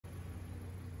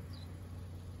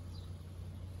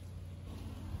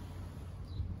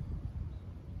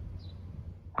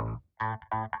So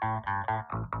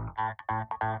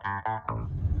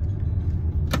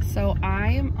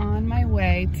I am on my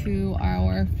way to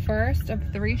our first of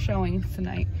 3 showings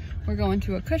tonight. We're going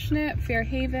to Acushnet,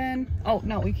 Fairhaven. Oh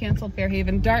no, we canceled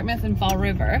Fairhaven, Dartmouth, and Fall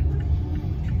River.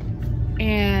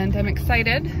 And I'm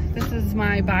excited. This is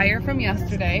my buyer from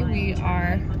yesterday. We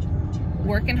are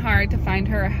working hard to find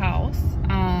her a house.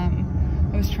 I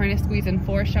was trying to squeeze in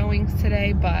 4 showings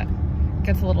today, but it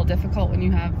gets a little difficult when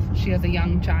she has a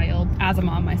young child. As a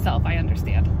mom myself, I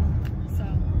understand.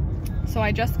 So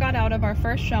I just got out of our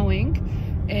first showing.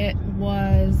 It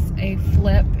was a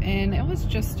flip and it was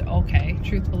just okay,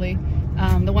 truthfully.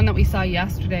 The one that we saw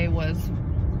yesterday was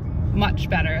much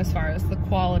better as far as the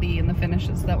quality and the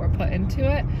finishes that were put into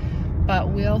it. But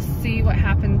we'll see what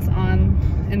happens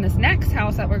in this next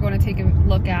house that we're going to take a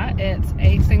look at. It's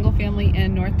a single family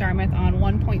in North Dartmouth on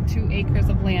 1.2 acres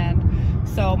of land.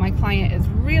 So my client is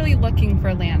really looking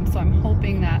for land. So I'm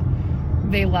hoping that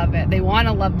they love it. They want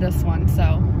to love this one.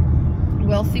 So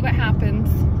we'll see what happens.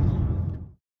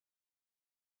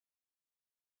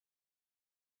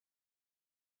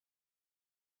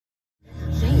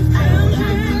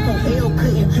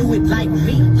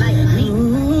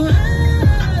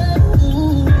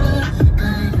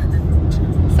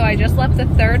 So I just left the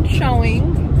 3rd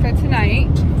showing for tonight.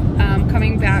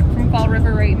 Coming back from Fall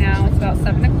River right now. It's about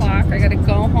 7 o'clock. I gotta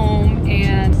go home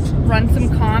and run some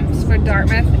comps for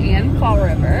Dartmouth and Fall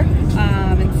River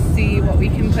and see what we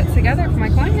can put together for my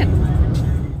client.